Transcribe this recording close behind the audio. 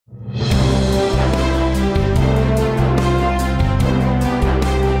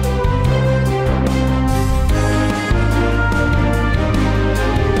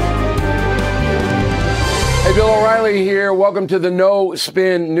welcome to the No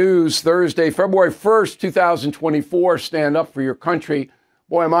Spin News, Thursday, February 1st, 2024. Stand up for your country.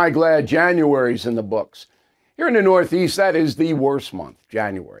 Boy, am I glad January's in the books. Here in the Northeast, that is the worst month,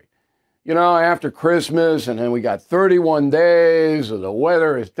 January. You know, after Christmas, and then we got 31 days, and the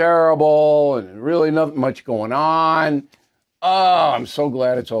weather is terrible, and really not much going on. Oh, I'm so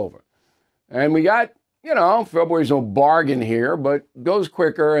glad it's over. And we got, you know, February's no bargain here, but goes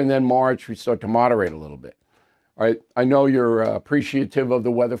quicker, and then March, we start to moderate a little bit. All right, I know you're appreciative of the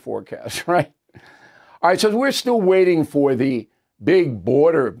weather forecast, right? All right, so we're still waiting for the big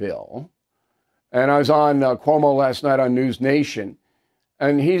border bill. And I was on Cuomo last night on News Nation,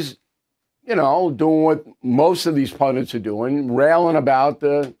 and he's, you know, doing what most of these pundits are doing, railing about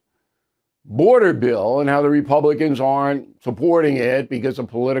the border bill and how the Republicans aren't supporting it because of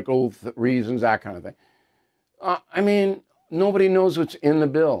political reasons, that kind of thing. I mean, nobody knows what's in the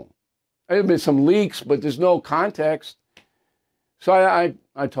bill. There have been some leaks, but there's no context. So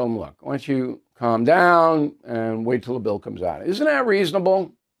I told him, look, why don't you calm down and wait till the bill comes out. Isn't that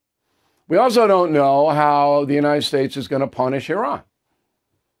reasonable? We also don't know how the United States is going to punish Iran.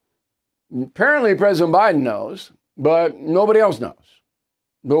 Apparently, President Biden knows, but nobody else knows.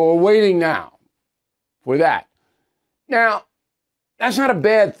 But we're waiting now for that. Now, that's not a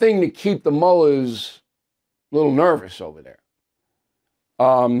bad thing to keep the mullahs a little nervous over there.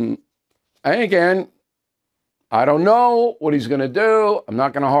 And again, I don't know what he's going to do. I'm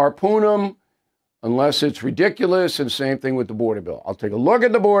not going to harpoon him unless it's ridiculous. And same thing with the border bill. I'll take a look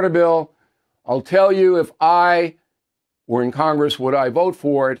at the border bill. I'll tell you if I were in Congress, would I vote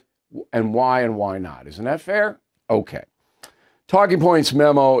for it and why not? Isn't that fair? Okay. Talking Points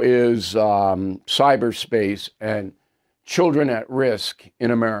memo is cyberspace and children at risk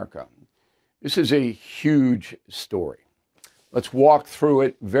in America. This is a huge story. Let's walk through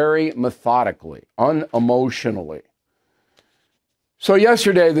it very methodically, unemotionally. So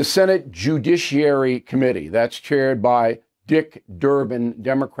yesterday, the Senate Judiciary Committee, that's chaired by Dick Durbin,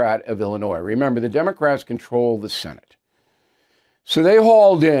 Democrat of Illinois. Remember, the Democrats control the Senate. So they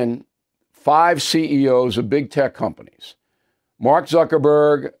hauled in 5 CEOs of big tech companies. Mark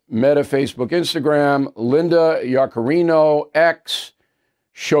Zuckerberg, Meta, Facebook, Instagram, Linda Yaccarino, X,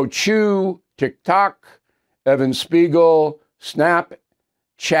 Shou, TikTok, Evan Spiegel,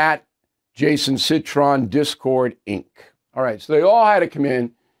 Snapchat, Jason Citron, Discord, Inc. All right, so they all had to come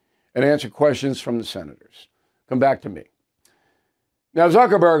in and answer questions from the senators. Come back to me. Now,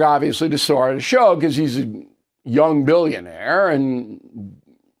 Zuckerberg, obviously, the star of the show because he's a young billionaire and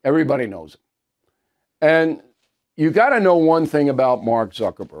everybody knows him. And you got to know one thing about Mark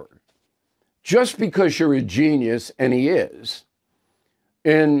Zuckerberg. Just because you're a genius, and he is,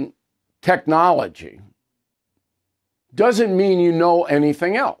 in technology, doesn't mean you know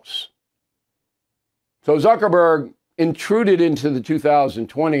anything else. So Zuckerberg intruded into the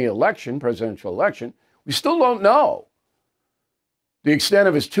 2020 election, presidential election. We still don't know the extent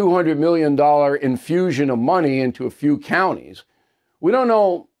of his $200 million infusion of money into a few counties. We don't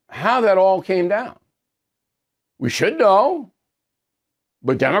know how that all came down. We should know,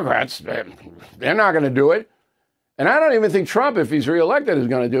 but Democrats, they're not going to do it. And I don't even think Trump, if he's reelected, is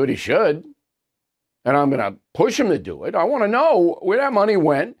going to do it. He should. And I'm going to push him to do it. I want to know where that money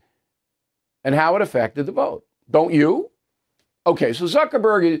went and how it affected the vote. Don't you? Okay, so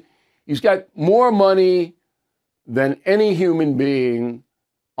Zuckerberg, he's got more money than any human being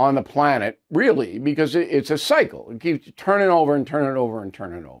on the planet, really, because it's a cycle. It keeps turning over and turning over and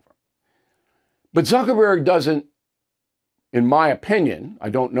turning over. But Zuckerberg doesn't, in my opinion,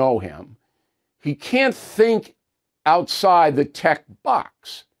 I don't know him, he can't think outside the tech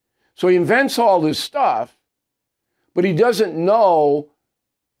box. So he invents all this stuff, but he doesn't know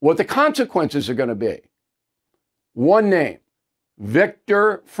what the consequences are going to be. One name,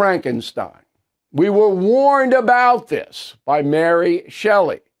 Victor Frankenstein. We were warned about this by Mary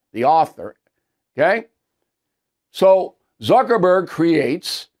Shelley, the author. Okay? So Zuckerberg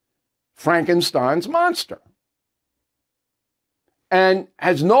creates Frankenstein's monster and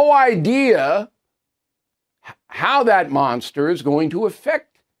has no idea how that monster is going to affect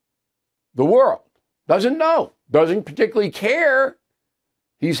the world. Doesn't know. Doesn't particularly care.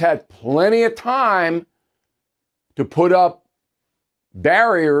 He's had plenty of time to put up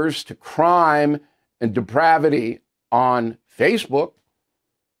barriers to crime and depravity on Facebook.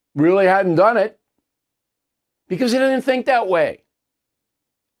 Really hadn't done it because he didn't think that way.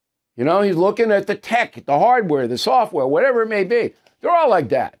 You know, he's looking at the tech, the hardware, the software, whatever it may be. They're all like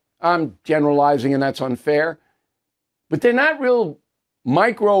that. I'm generalizing and that's unfair. But they're not real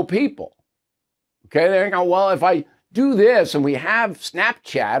micro people. Okay, they're going, well, if I do this and we have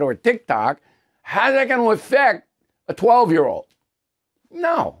Snapchat or TikTok, how's that going to affect a 12-year-old?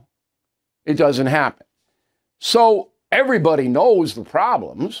 No, it doesn't happen. So everybody knows the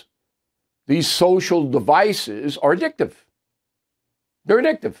problems. These social devices are addictive. They're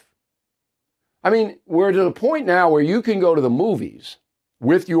addictive. I mean, we're to the point now where you can go to the movies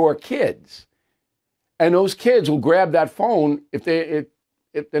with your kids, and those kids will grab that phone if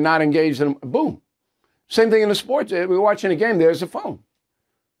they're not engaged in, boom. Same thing in the sports. We're watching a game, there's a phone.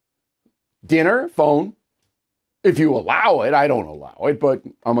 Dinner, phone. If you allow it, I don't allow it, but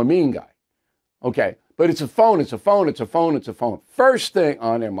I'm a mean guy. Okay, but it's a phone, it's a phone, it's a phone, it's a phone. First thing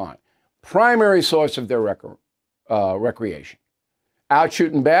on their mind. Primary source of their recreation. Out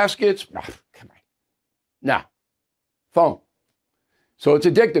shooting baskets? Oh, come on. No. Phone. So it's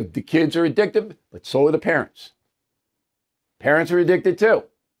addictive. The kids are addictive, but so are the parents. Parents are addicted too.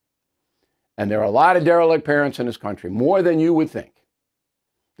 And there are a lot of derelict parents in this country, more than you would think.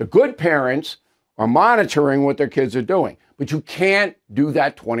 The good parents are monitoring what their kids are doing, but you can't do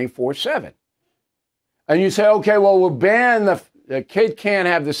that 24/7. And you say, okay, well, we'll ban the kid can't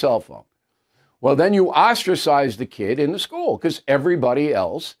have the cell phone. Well, then you ostracize the kid in the school because everybody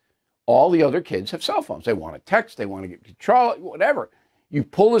else, all the other kids have cell phones. They want to text, they want to get control, whatever. You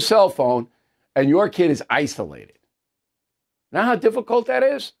pull a cell phone and your kid is isolated. Know how difficult that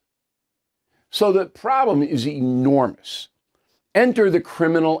is? So the problem is enormous. Enter the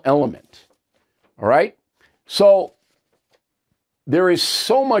criminal element. All right? So there is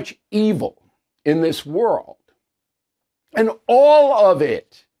so much evil in this world, and all of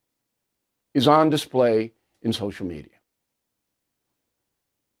it is on display in social media.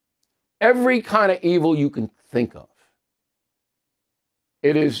 Every kind of evil you can think of.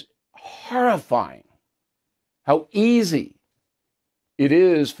 It is horrifying how easy it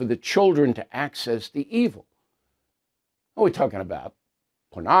is for the children to access the evil. We're talking about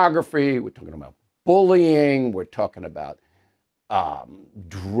pornography, we're talking about bullying, we're talking about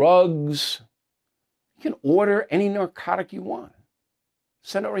drugs. You can order any narcotic you want.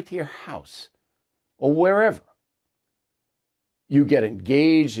 Send it right to your house or wherever. You get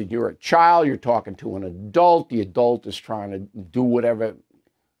engaged and you're a child, you're talking to an adult, the adult is trying to do whatever.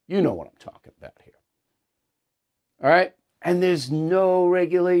 You know what I'm talking about here. All right? And there's no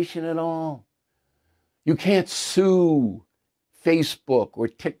regulation at all. You can't sue Facebook or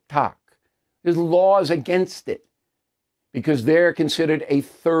TikTok. There's laws against it because they're considered a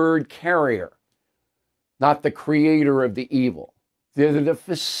third carrier, not the creator of the evil. They're the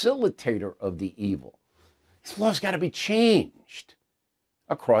facilitator of the evil. This law's got to be changed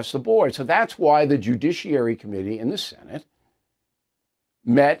across the board. So that's why the Judiciary Committee in the Senate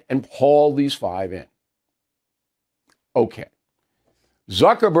met and hauled these 5 in. Okay.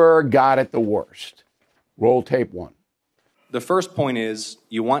 Zuckerberg got it the worst. Roll tape 1. The first point is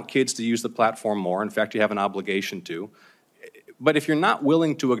you want kids to use the platform more. In fact, you have an obligation to. But if you're not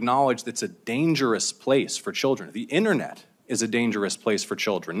willing to acknowledge that it's a dangerous place for children, the internet is a dangerous place for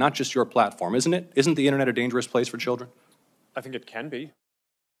children, not just your platform, isn't it? Isn't the internet a dangerous place for children? I think it can be.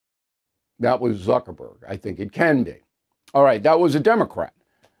 That was Zuckerberg. I think it can be. All right, that was a Democrat,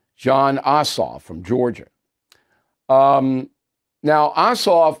 Jon Ossoff from Georgia. Now,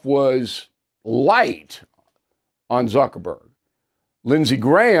 Ossoff was light on Zuckerberg. Lindsey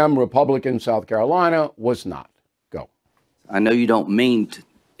Graham, Republican, South Carolina, was not. Go. I know you don't mean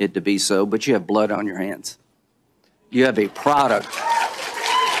it to be so, but you have blood on your hands. You have a product.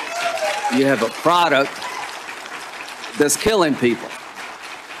 You have a product that's killing people.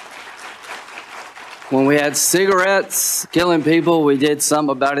 When we had cigarettes killing people, we did some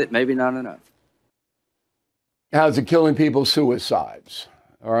about it, maybe not enough. How's it killing people? Suicides.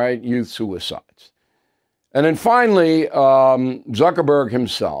 All right, youth suicides. And then finally, Zuckerberg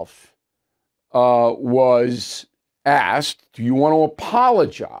himself was asked, do you want to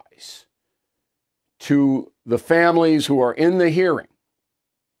apologize to the families who are in the hearing?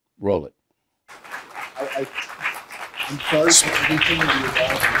 Roll it. I'm sorry for everything that you've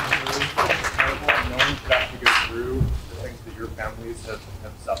done. It's terrible. No one should have to go through the things that your families have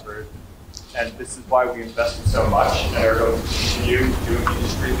suffered. And this is why we invested so much and are going to continue doing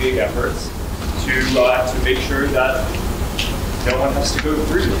industry-leading efforts to make sure that no one has to go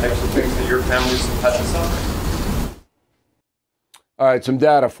through the types of things that your families have had to suffer. All right, some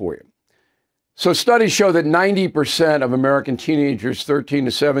data for you. So studies show that 90% of American teenagers 13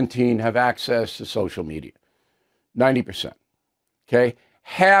 to 17 have access to social media. 90%. Okay?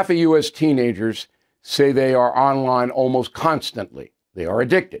 Half of U.S. teenagers say they are online almost constantly. They are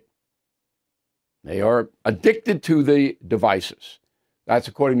addicted. They are addicted to the devices. That's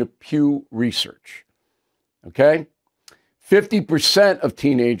according to Pew Research. Okay? 50% of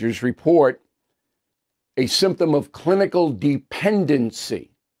teenagers report a symptom of clinical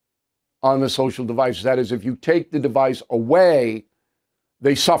dependency on the social devices. That is, if you take the device away,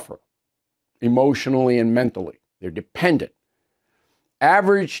 they suffer emotionally and mentally. They're dependent.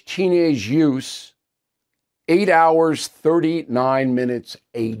 Average teenage use, 8 hours, 39 minutes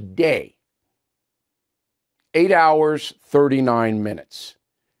a day. 8 hours, 39 minutes,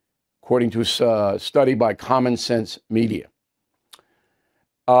 according to a study by Common Sense Media.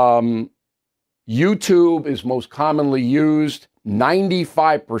 YouTube is most commonly used.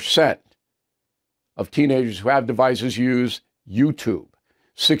 95% of teenagers who have devices use YouTube.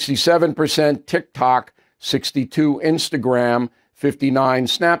 67% TikTok, 62 Instagram, 59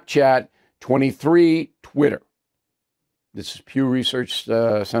 Snapchat, 23 Twitter. This is Pew Research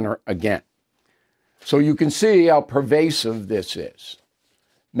Center again. So you can see how pervasive this is.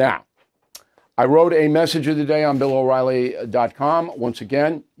 Now, I wrote a message of the day on BillO'Reilly.com. Once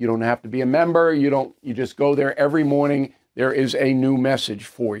again, you don't have to be a member. You just go there every morning. There is a new message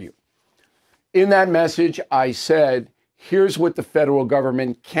for you. In that message, I said, here's what the federal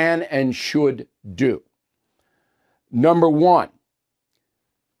government can and should do. Number one,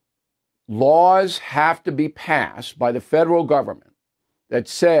 laws have to be passed by the federal government that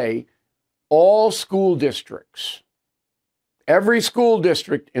say all school districts, every school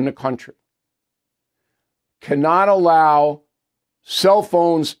district in the country, cannot allow cell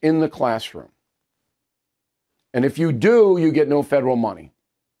phones in the classroom. And if you do, you get no federal money.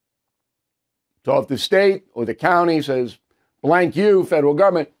 So if the state or the county says, blank you, federal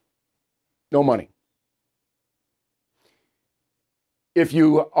government, no money. If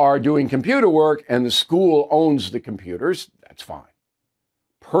you are doing computer work and the school owns the computers, that's fine.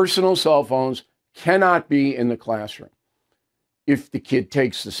 Personal cell phones cannot be in the classroom. If the kid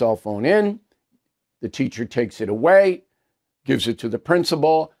takes the cell phone in, the teacher takes it away, gives it to the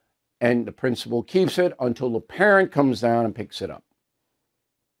principal, and the principal keeps it until the parent comes down and picks it up.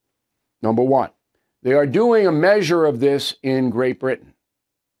 Number one, they are doing a measure of this in Great Britain.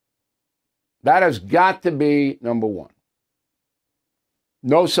 That has got to be number one.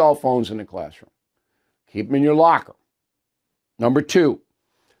 No cell phones in the classroom. Keep them in your locker. Number two,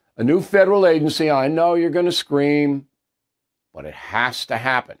 a new federal agency. I know you're going to scream, but it has to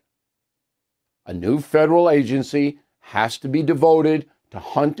happen. A new federal agency has to be devoted to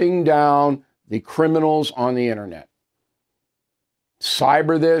hunting down the criminals on the internet.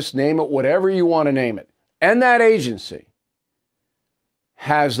 Cyber this, name it, whatever you want to name it. And that agency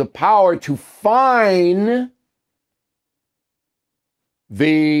has the power to fine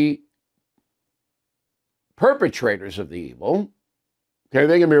the perpetrators of the evil. Okay,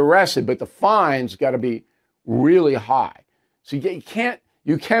 they can be arrested, but the fine's got to be really high. So you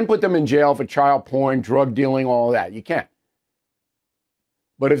can put them in jail for child porn, drug dealing, all of that. You can.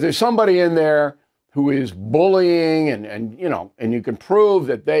 But if there's somebody in there who is bullying and you can prove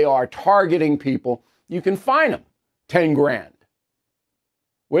that they are targeting people, you can fine them 10 grand.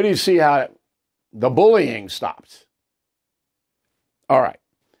 Where do you see how the bullying stops? All right.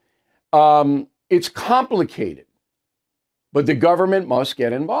 It's complicated, but the government must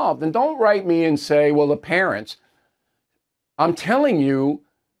get involved. And don't write me and say, well, the parents. I'm telling you,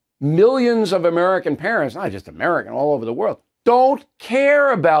 millions of American parents, not just American, all over the world, don't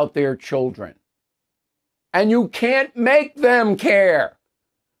care about their children. And you can't make them care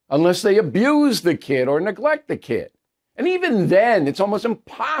unless they abuse the kid or neglect the kid. And even then, it's almost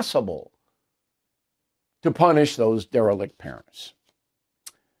impossible to punish those derelict parents.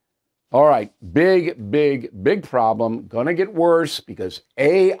 All right, big problem. Gonna get worse because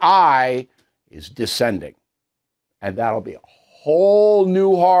AI is descending. And that'll be a whole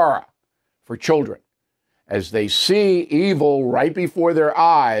new horror for children as they see evil right before their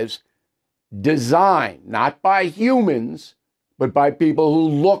eyes, designed not by humans, but by people who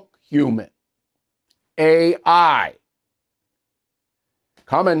look human. AI.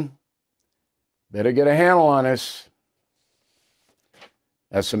 Coming. Better get a handle on this.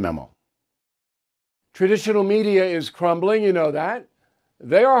 That's a memo. Traditional media is crumbling, you know that.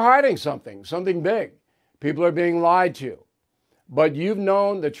 They are hiding something big. People are being lied to. But you've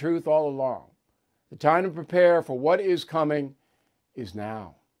known the truth all along. The time to prepare for what is coming is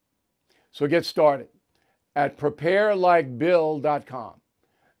now. So get started at preparelikebill.com.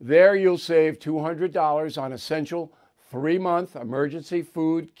 There you'll save $200 on essential 3-month emergency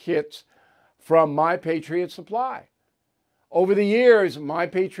food kits from My Patriot Supply. Over the years, My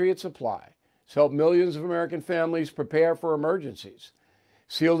Patriot Supply has helped millions of American families prepare for emergencies.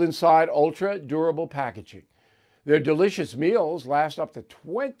 Sealed inside ultra-durable packaging. Their delicious meals last up to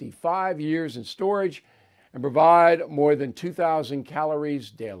 25 years in storage and provide more than 2,000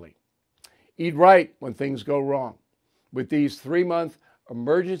 calories daily. Eat right when things go wrong with these 3-month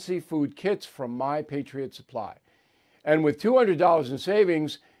emergency food kits from My Patriot Supply. And with $200 in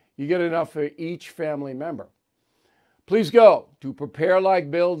savings, you get enough for each family member. Please go to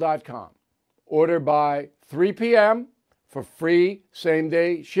preparelikebill.com. Order by 3 p.m. for free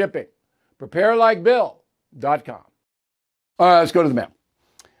same-day shipping. Preparelikebill.com. All right, let's go to the mail.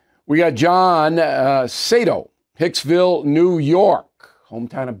 We got John Sato, Hicksville, New York,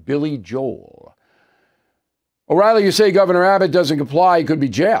 hometown of Billy Joel. O'Reilly, you say Governor Abbott doesn't comply, he could be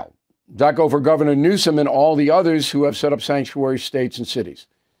jailed. That go for Governor Newsom and all the others who have set up sanctuary states and cities.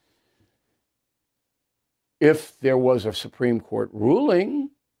 If there was a Supreme Court ruling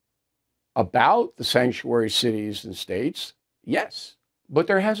about the sanctuary cities and states, yes, but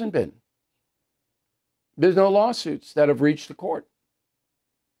there hasn't been. There's no lawsuits that have reached the court.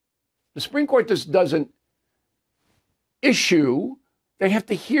 The Supreme Court just doesn't issue, they have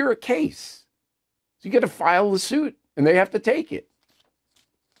to hear a case. So you got to file the suit, and they have to take it.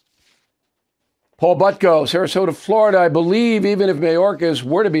 Paul Butko, Sarasota, Florida, I believe even if Mayorkas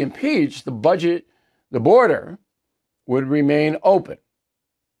were to be impeached, the border would remain open.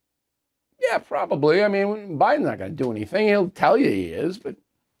 Yeah, probably. I mean, Biden's not going to do anything. He'll tell you he is, but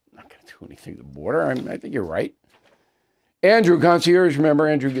not going to do anything to the border. I think you're right. Andrew, concierge, remember,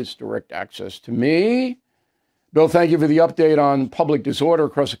 Andrew gets direct access to me. Bill, thank you for the update on public disorder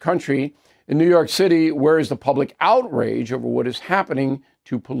across the country. In New York City, where is the public outrage over what is happening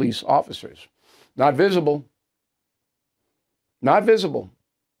to police officers? Not visible. Not visible.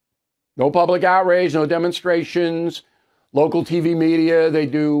 No public outrage, no demonstrations. Local TV media, they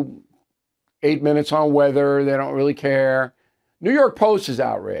do 8 minutes on weather. They don't really care. New York Post is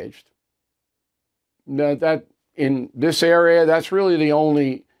outraged. That in this area, that's really the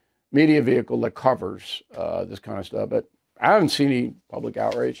only media vehicle that covers this kind of stuff. But I haven't seen any public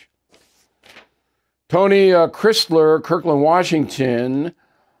outrage. Tony Christler, Kirkland, Washington,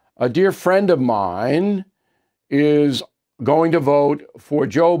 a dear friend of mine, is going to vote for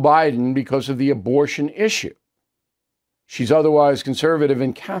Joe Biden because of the abortion issue. She's otherwise conservative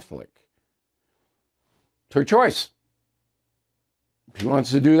and Catholic. It's her choice. If she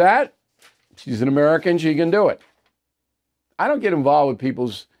wants to do that, she's an American, she can do it. I don't get involved with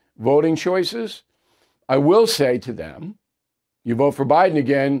people's voting choices. I will say to them, you vote for Biden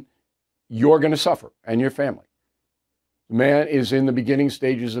again, you're going to suffer, and your family. The man is in the beginning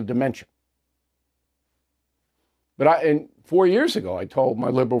stages of dementia. But 4 years ago, I told my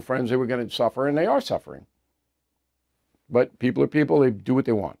liberal friends they were going to suffer, and they are suffering. But people are people, they do what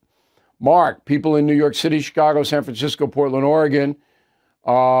they want. Mark, people in New York City, Chicago, San Francisco, Portland, Oregon,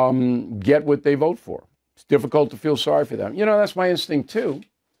 get what they vote for. It's difficult to feel sorry for them. You know, that's my instinct too.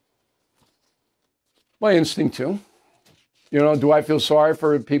 My instinct too. You know, do I feel sorry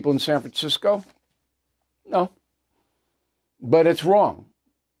for people in San Francisco? No. But it's wrong.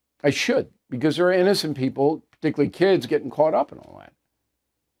 I should, because there are innocent people, particularly kids, getting caught up in all that.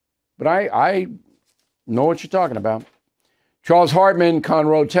 But I know what you're talking about. Charles Hartman,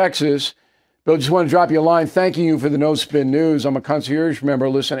 Conroe, Texas. Bill, just want to drop you a line thanking you for the No Spin News. I'm a concierge member.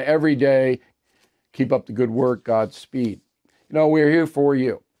 Listen every day. Keep up the good work. Godspeed. You know, we're here for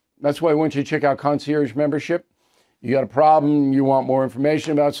you. That's why I want you to check out concierge membership. You got a problem, you want more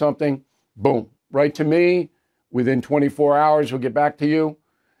information about something, boom, write to me. Within 24 hours, we'll get back to you.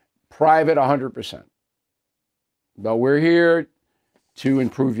 Private, 100%. But we're here to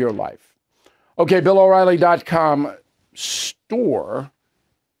improve your life. Okay, BillO'Reilly.com store.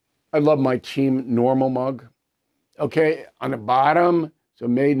 I love my Team Normal mug. Okay, on the bottom, so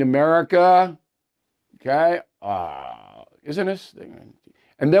made in America. Okay, isn't this thing?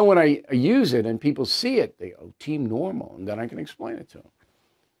 And then when I use it and people see it, they go, Team Normal, and then I can explain it to them.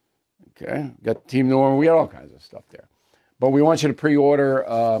 Okay, got Team Normal, we got all kinds of stuff there. But we want you to pre-order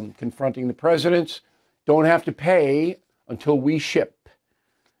Confronting the Presidents. Don't have to pay until we ship.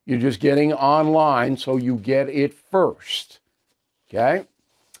 You're just getting online, so you get it first. Okay?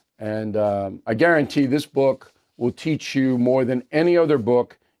 And I guarantee this book will teach you more than any other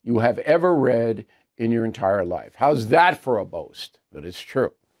book you have ever read in your entire life. How's that for a boast? But it's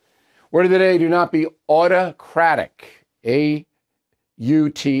true. Word of the day, do not be autocratic. A-U-T-O-C-R-A-T-I-C.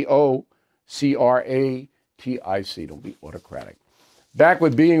 Don't be autocratic. Back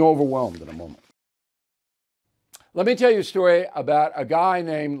with being overwhelmed in a moment. Let me tell you a story about a guy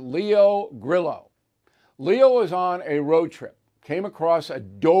named Leo Grillo. Leo was on a road trip, came across a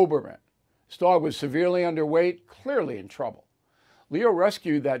Doberman. His dog was severely underweight, clearly in trouble. Leo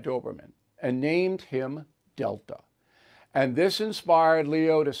rescued that Doberman and named him Delta. And this inspired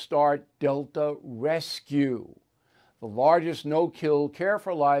Leo to start Delta Rescue, the largest no-kill,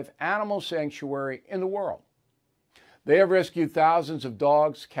 care-for-life animal sanctuary in the world. They have rescued thousands of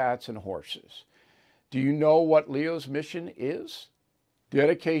dogs, cats, and horses. Do you know what Leo's mission is?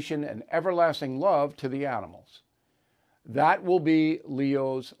 Dedication and everlasting love to the animals. That will be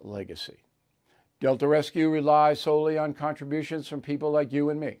Leo's legacy. Delta Rescue relies solely on contributions from people like you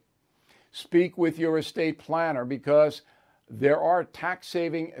and me. Speak with your estate planner because there are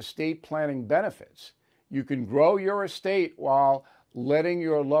tax-saving estate planning benefits. You can grow your estate while letting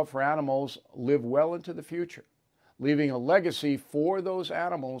your love for animals live well into the future, leaving a legacy for those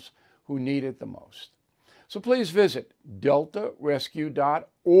animals who need it the most. So please visit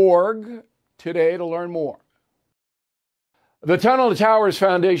deltarescue.org today to learn more. The Tunnel to Towers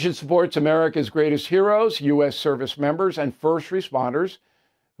Foundation supports America's greatest heroes, U.S. service members, and first responders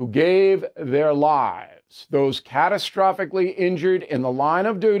who gave their lives, those catastrophically injured in the line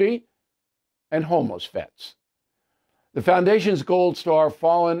of duty, and homeless vets. The Foundation's Gold Star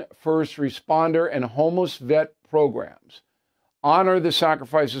Fallen First Responder and Homeless Vet programs honor the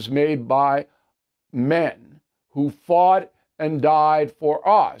sacrifices made by men who fought and died for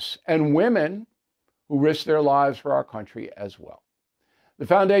us, and women who risked their lives for our country as well. The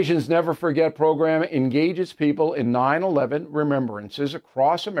Foundation's Never Forget program engages people in 9/11 remembrances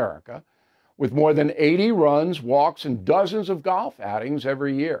across America with more than 80 runs, walks, and dozens of golf outings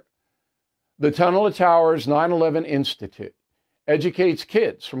every year. The Tunnel to Towers 9/11 Institute educates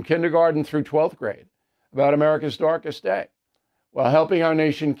kids from kindergarten through 12th grade about America's darkest day, while helping our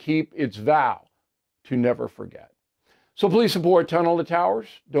nation keep its vow to never forget. So please support Tunnel to Towers.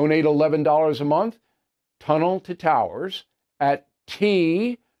 Donate $11 a month. Tunnel to Towers at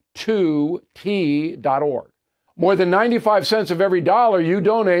T2T.org. More than 95 cents of every dollar you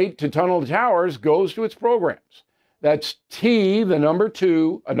donate to Tunnel to Towers goes to its programs. That's T, the number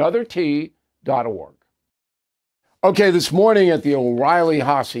 2, another T.org. Okay, this morning at the O'Reilly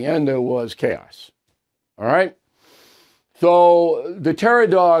Hacienda was chaos. All right? So the terror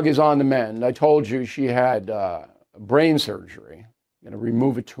dog is on the mend. I told you she had brain surgery, going to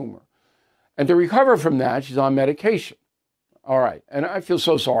remove a tumor. And to recover from that, she's on medication. All right. And I feel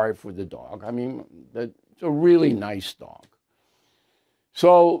so sorry for the dog. I mean, it's a really nice dog.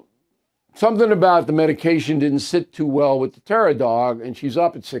 So something about the medication didn't sit too well with the terror dog, and she's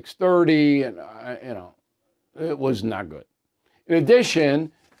up at 6:30, and, it was not good. In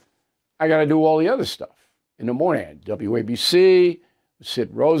addition, I got to do all the other stuff. In the morning, I had WABC, Sid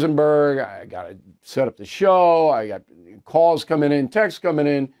Rosenberg, I got to set up the show, I got calls coming in, texts coming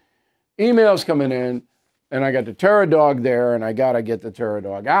in, emails coming in, and I got the terror dog there, and I got to get the terror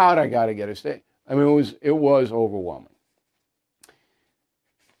dog out, I got to get it stay. I mean, it was overwhelming.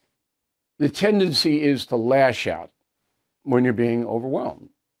 The tendency is to lash out when you're being overwhelmed.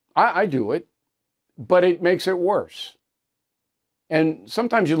 I do it, but it makes it worse. And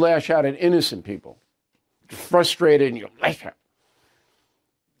sometimes you lash out at innocent people. You're frustrated and you lash out.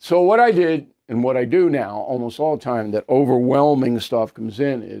 So what I did and what I do now almost all the time that overwhelming stuff comes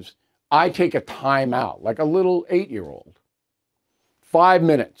in is I take a time out, like a little 8-year-old. 5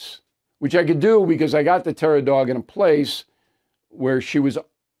 minutes, which I could do because I got the terror dog in a place where she was,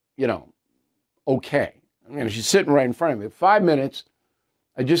 okay. She's sitting right in front of me. 5 minutes,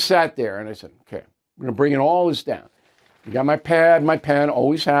 I just sat there and I said, okay, we're going to bring all this down. I got my pad, my pen,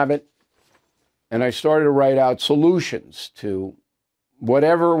 always have it. And I started to write out solutions to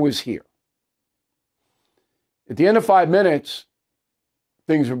whatever was here. At the end of 5 minutes,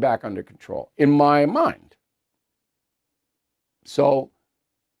 things were back under control in my mind. So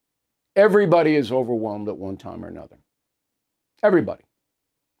everybody is overwhelmed at one time or another. Everybody.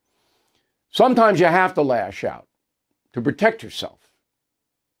 Sometimes you have to lash out to protect yourself.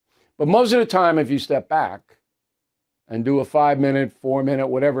 But most of the time, if you step back and do a 5-minute, 4-minute,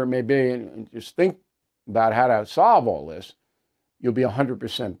 whatever it may be, and just think about how to solve all this, you'll be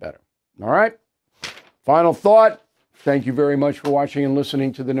 100% better. All right? Final thought. Thank you very much for watching and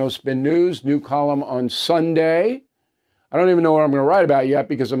listening to the No Spin News. New column on Sunday. I don't even know what I'm going to write about yet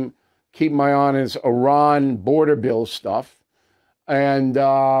because I'm keeping my eye on this Iran border bill stuff. And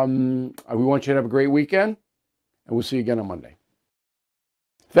we want you to have a great weekend, and we'll see you again on Monday.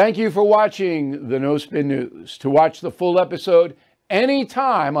 Thank you for watching the No Spin News. To watch the full episode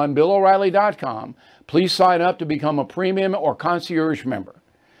anytime on BillO'Reilly.com, please sign up to become a premium or concierge member.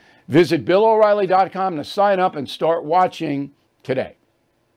 Visit BillO'Reilly.com to sign up and start watching today.